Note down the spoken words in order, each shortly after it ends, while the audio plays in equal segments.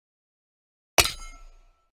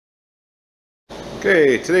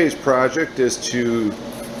Okay, today's project is to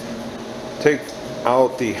take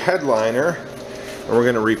out the headliner, and we're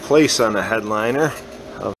going to replace on the headliner.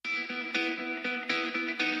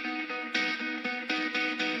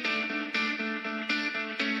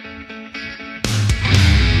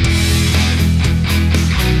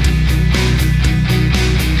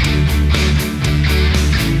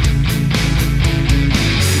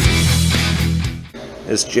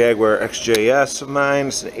 This Jaguar XJ S of mine,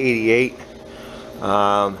 it's an 88.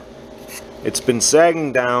 It's been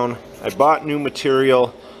sagging down. I bought new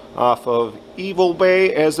material off of Evil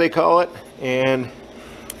Bay, as they call it, and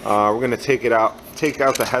we're going to take out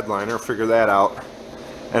the headliner, figure that out,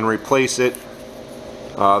 and replace it.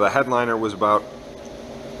 The headliner was about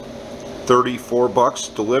 34 bucks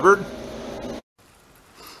delivered.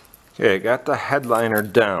 Okay, I got the headliner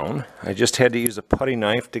down. I just had to use a putty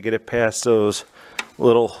knife to get it past those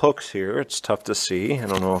little hooks here. It's tough to see. I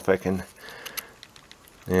don't know if I can.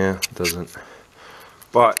 Yeah, it doesn't.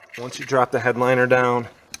 But once you drop the headliner down,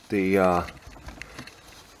 the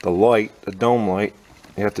light, the dome light,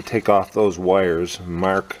 you have to take off those wires,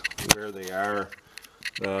 mark where they are.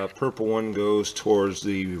 The purple one goes towards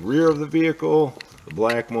the rear of the vehicle, the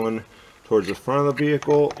black one towards the front of the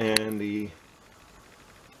vehicle, and the,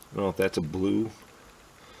 I don't know if that's a blue.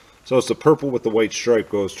 So it's the purple with the white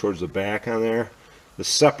stripe goes towards the back on there. The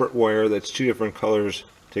separate wire that's two different colors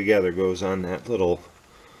together goes on that little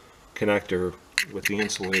connector with the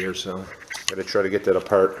insulator, so gotta try to get that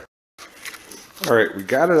apart. Alright, we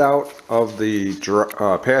got it out of the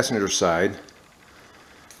passenger side.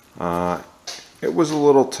 It was a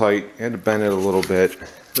little tight, had to bend it a little bit.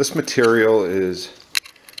 This material is,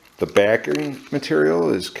 the backing material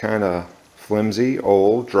is kind of flimsy,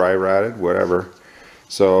 old, dry rotted, whatever.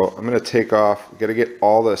 So I'm going to take off, gotta get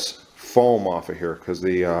all this foam off of here, because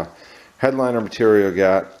the headliner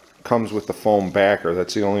material comes with the foam backer.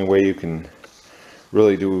 That's the only way you can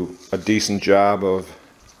really do a decent job of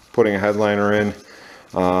putting a headliner in.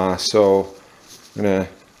 So I'm gonna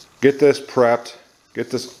get this prepped,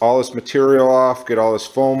 get all this material off, get all this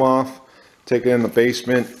foam off, take it in the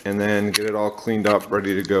basement, and then get it all cleaned up,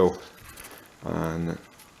 ready to go. And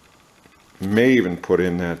may even put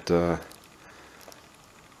in that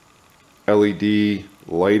LED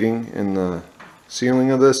lighting in the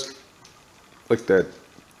ceiling of this, like that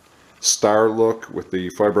star look with the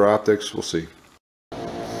fiber optics. We'll see.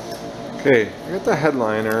 Okay, I got the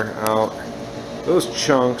headliner out. Those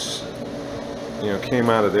chunks, came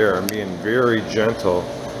out of there. I'm being very gentle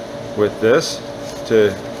with this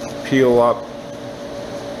to peel up,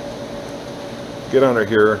 get under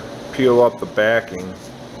here, peel up the backing,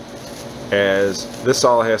 as this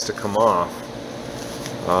all has to come off.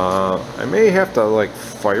 I may have to like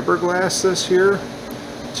fiberglass this here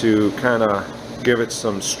to kind of give it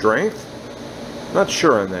some strength. Not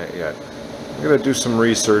sure on that yet. I'm going to do some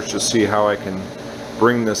research to see how I can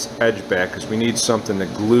bring this edge back, because we need something to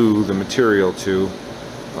glue the material to.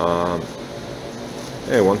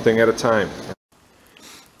 Hey, one thing at a time.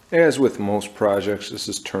 As with most projects, this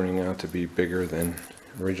is turning out to be bigger than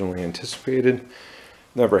originally anticipated.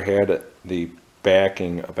 Never had the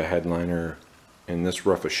backing of a headliner in this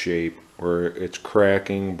rough a shape where it's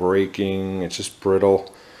cracking, breaking, it's just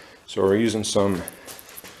brittle. So we're using some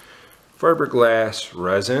fiberglass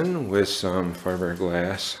resin with some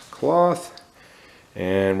fiberglass cloth,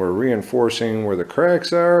 and we're reinforcing where the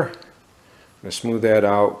cracks are. I'm going to smooth that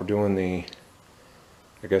out. We're doing the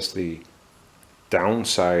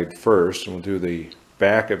downside first, and we'll do the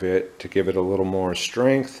back of it to give it a little more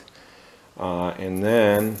strength, and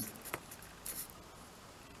then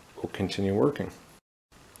we'll continue working.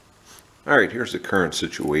 Alright, here's the current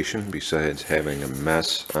situation besides having a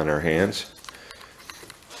mess on our hands.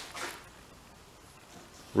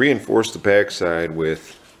 Reinforce the backside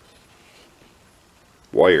with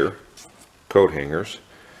wire, coat hangers,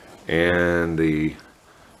 and the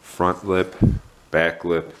front lip, back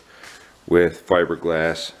lip with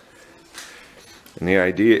fiberglass. And the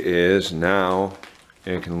idea is now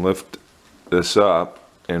you can lift this up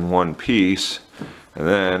in one piece, and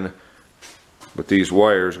then with these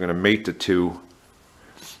wires, I'm going to mate the two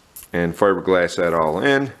and fiberglass that all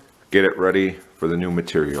in, get it ready for the new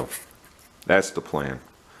material. That's the plan.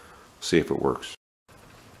 See if it works.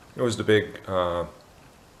 It was the big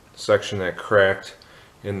section that cracked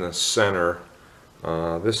in the center.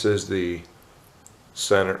 This is the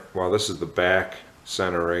center, well, this is the back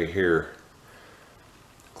center right here,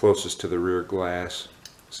 closest to the rear glass.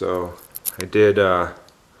 So I did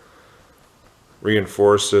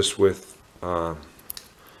reinforce this with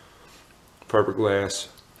fiberglass,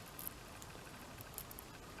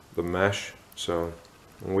 the mesh, so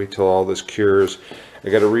and wait till all this cures. I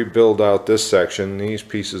got to rebuild out this section. These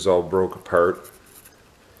pieces all broke apart.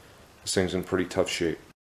 This thing's in pretty tough shape.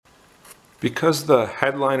 Because the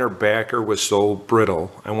headliner backer was so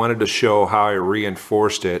brittle, I wanted to show how I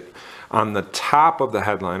reinforced it. On the top of the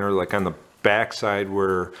headliner, like on the back side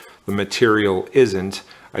where the material isn't,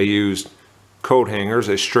 I used coat hangers.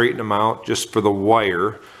 I straightened them out just for the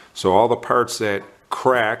wire. So all the parts that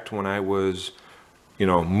cracked when I was, you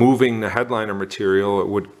know, moving the headliner material,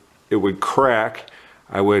 it would crack.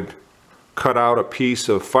 I would cut out a piece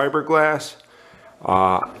of fiberglass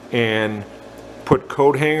and put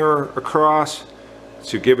coat hanger across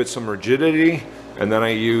to give it some rigidity, and then I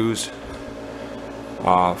use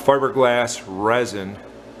fiberglass resin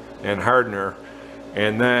and hardener.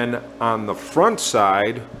 And then on the front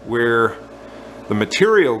side where the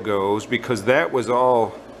material goes, because that was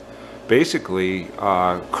all basically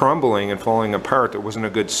crumbling and falling apart, there wasn't a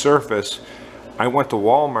good surface, I went to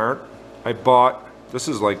Walmart. I bought, this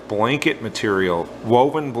is like blanket material,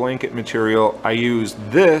 woven blanket material. I used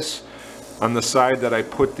this on the side that I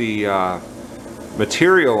put the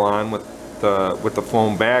material on with the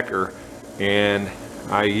foam backer, and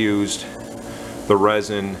I used the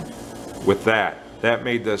resin with that. That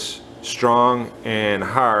made this strong and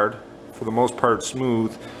hard, for the most part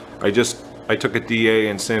smooth. I took a DA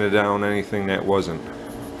and sanded down anything that wasn't.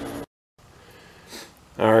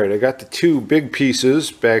 Alright, I got the two big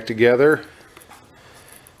pieces back together.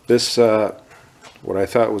 This, what I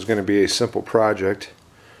thought was going to be a simple project,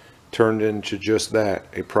 turned into just that,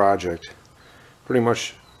 a project. Pretty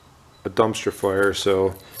much a dumpster fire.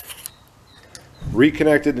 So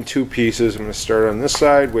reconnected in two pieces. I'm going to start on this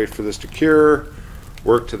side, wait for this to cure,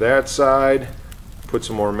 work to that side, put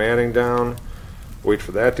some more matting down, wait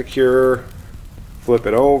for that to cure, flip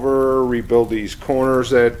it over, rebuild these corners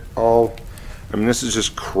that all, I mean, this is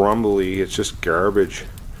just crumbly, it's just garbage.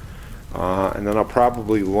 And then I'll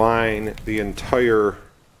probably line the entire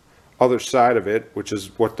other side of it, which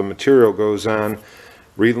is what the material goes on,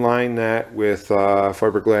 reline that with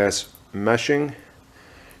fiberglass meshing,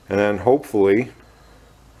 and then hopefully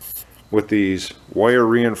with these wire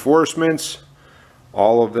reinforcements,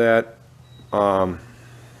 all of that, all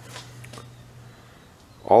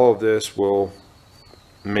of this will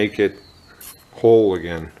make it whole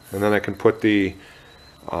again, and then I can put the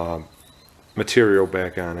material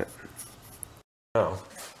back on it.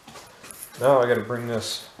 Now I got to bring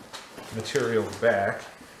this material back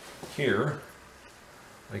here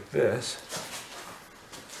like this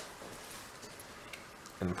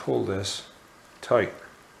and pull this tight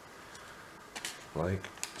like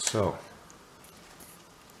so.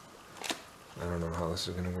 I don't know how this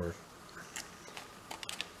is going to work.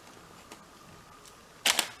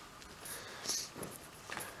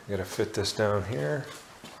 I got to fit this down here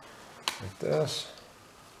like this,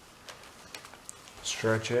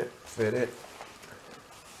 stretch it, fit it.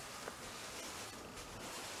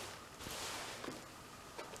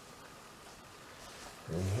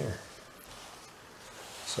 In here.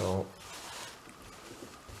 So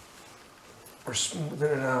we're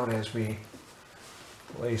smoothing it out as we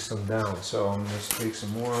lace them down. So I'm going to take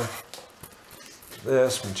some more of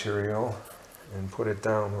this material and put it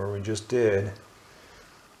down where we just did,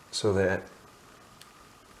 so that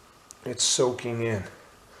it's soaking in.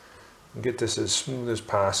 And get this as smooth as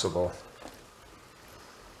possible.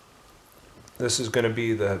 This is going to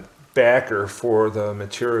be the backer for the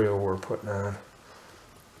material we're putting on.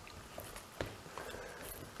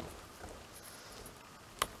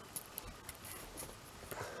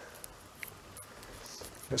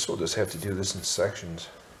 I guess we'll just have to do this in sections.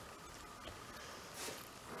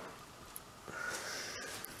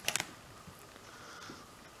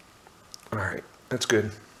 Alright, that's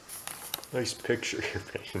good. Nice picture here,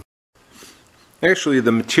 man. Actually,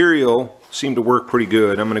 the material seemed to work pretty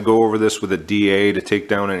good. I'm going to go over this with a DA to take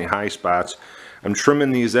down any high spots. I'm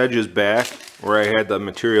trimming these edges back where I had the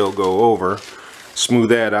material go over. Smooth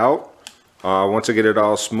that out. Once I get it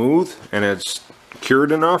all smooth and it's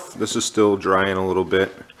cured enough, this is still drying a little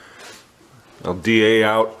bit, I'll DA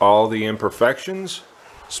out all the imperfections,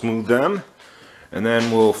 smooth them, and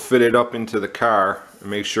then we'll fit it up into the car and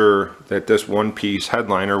make sure that this one piece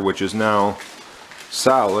headliner, which is now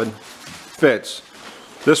solid, fits.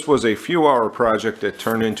 This was a few hour project that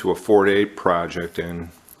turned into a 4-day project and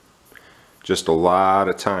just a lot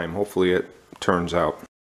of time. Hopefully it turns out.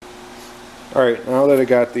 Alright, now that I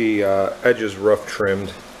got the edges rough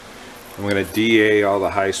trimmed, I'm going to DA all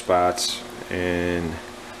the high spots and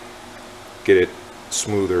get it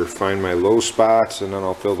smoother. Find my low spots and then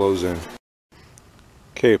I'll fill those in.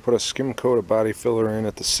 Okay, put a skim coat of body filler in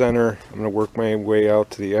at the center. I'm going to work my way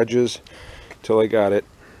out to the edges till I got it.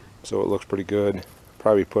 so it looks pretty good.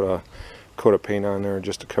 Probably put a coat of paint on there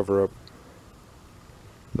just to cover up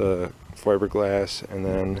the fiberglass, and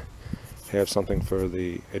then have something for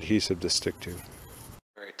the adhesive to stick to.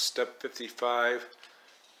 Alright, step 55.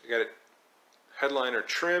 I got it headliner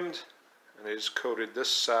trimmed, and I just coated this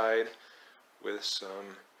side with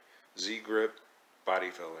some Z-grip body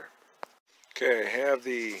filler. Okay, I have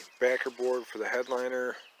the backer board for the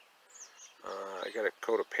headliner. I got a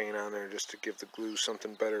coat of paint on there just to give the glue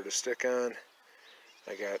something better to stick on.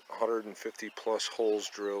 I got 150 plus holes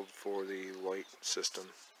drilled for the light system.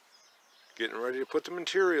 Getting ready to put the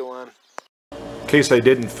material on. In case I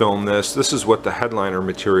didn't film this, this is what the headliner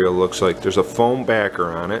material looks like. There's a foam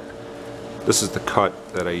backer on it. This is the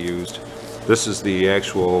cut that I used. This is the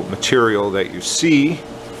actual material that you see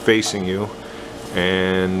facing you,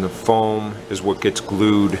 and the foam is what gets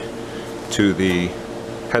glued to the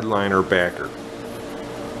headliner backer.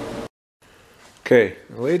 Okay,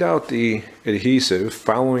 I laid out the adhesive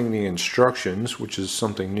following the instructions, which is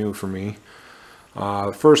something new for me.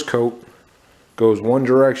 The first coat goes one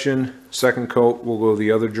direction, second coat will go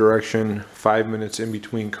the other direction, 5 minutes in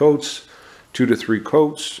between coats, 2 to 3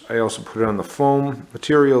 coats. I also put it on the foam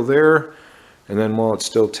material there, and then while it's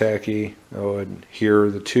still tacky, I would adhere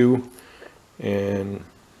the two and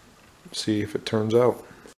see if it turns out.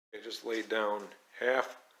 I just laid down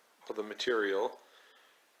half of the material,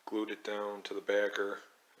 glued it down to the backer.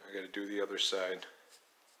 I got to do the other side.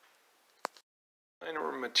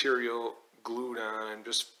 Liner material glued on,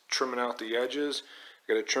 just trimming out the edges.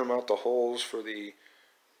 Got to trim out the holes for the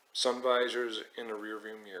sun visors in the rear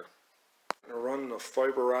view mirror. I'm going to run the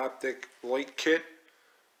fiber optic light kit.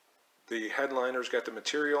 The headliner's got the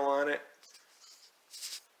material on it.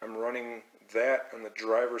 I'm running that on the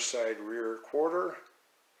driver's side rear quarter.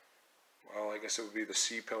 Well, I guess it would be the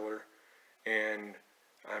C-pillar. And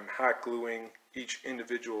I'm hot gluing each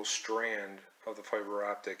individual strand of the fiber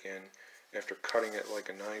optic in after cutting it like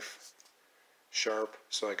a knife, sharp,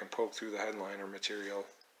 so I can poke through the headliner material.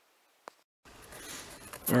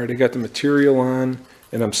 Alright, I got the material on,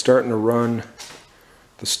 and I'm starting to run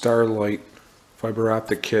the Starlight fiber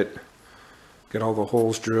optic kit. Got all the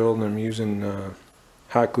holes drilled, and I'm using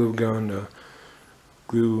hot glue gun to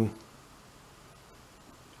glue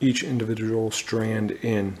each individual strand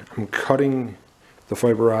in. I'm cutting the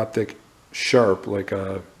fiber optic sharp like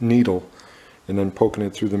a needle, and then poking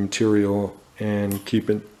it through the material and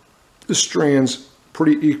keeping the strands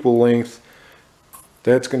pretty equal length.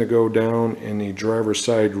 That's going to go down in the driver's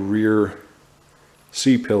side rear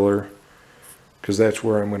C-pillar, because that's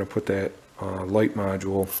where I'm going to put that light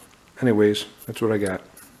module. Anyways, that's what I got.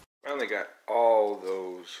 Finally got all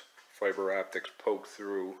those fiber optics poked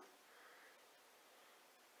through.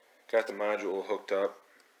 Got the module hooked up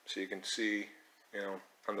so you can see, you know,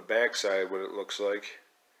 on the back side what it looks like.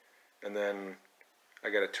 And then I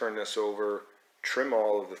got to turn this over, trim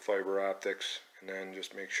all of the fiber optics, and then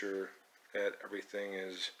just make sure that everything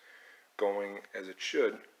is going as it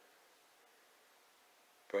should.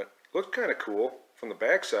 But looks kind of cool from the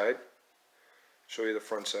back side. Show you the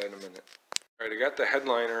front side in a minute. Alright, I got the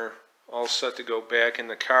headliner all set to go back in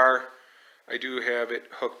the car. I do have it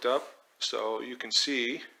hooked up so you can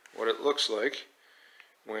see what it looks like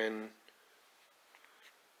when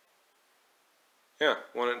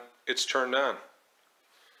it's turned on.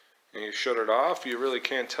 And you shut it off, you really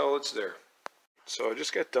can't tell it's there. So I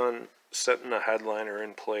just got done setting the headliner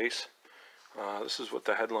in place. This is what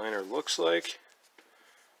the headliner looks like,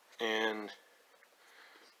 and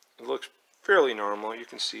it looks fairly normal. You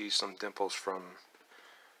can see some dimples from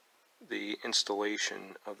the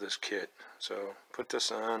installation of this kit. So put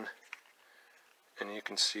this on, and you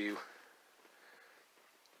can see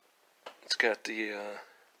it's got the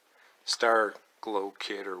Star Glow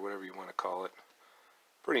kit, or whatever you want to call it.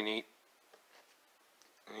 Pretty neat.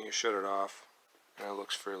 And you shut it off, and it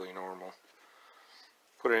looks fairly normal.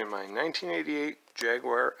 Put it in my 1988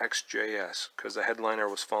 Jaguar XJ S, because the headliner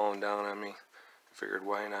was falling down on me. I figured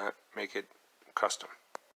why not make it custom.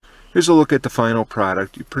 Here's a look at the final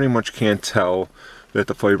product. You pretty much can't tell that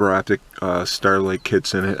the fiber optic Starlight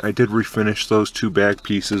kit's in it. I did refinish those two back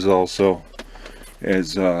pieces also,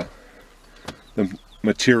 as the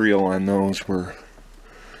material on those were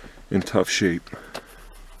in tough shape.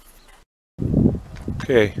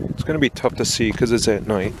 Okay, it's going to be tough to see because it's at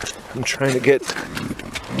night. I'm trying to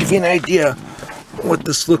give you an idea what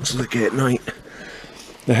this looks like at night.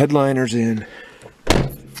 The headliner's in.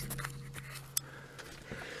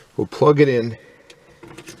 We'll plug it in.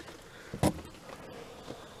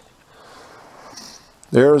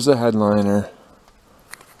 There's the headliner.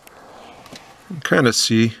 You can kind of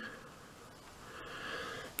see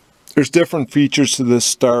There's different features to this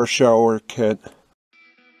star shower kit.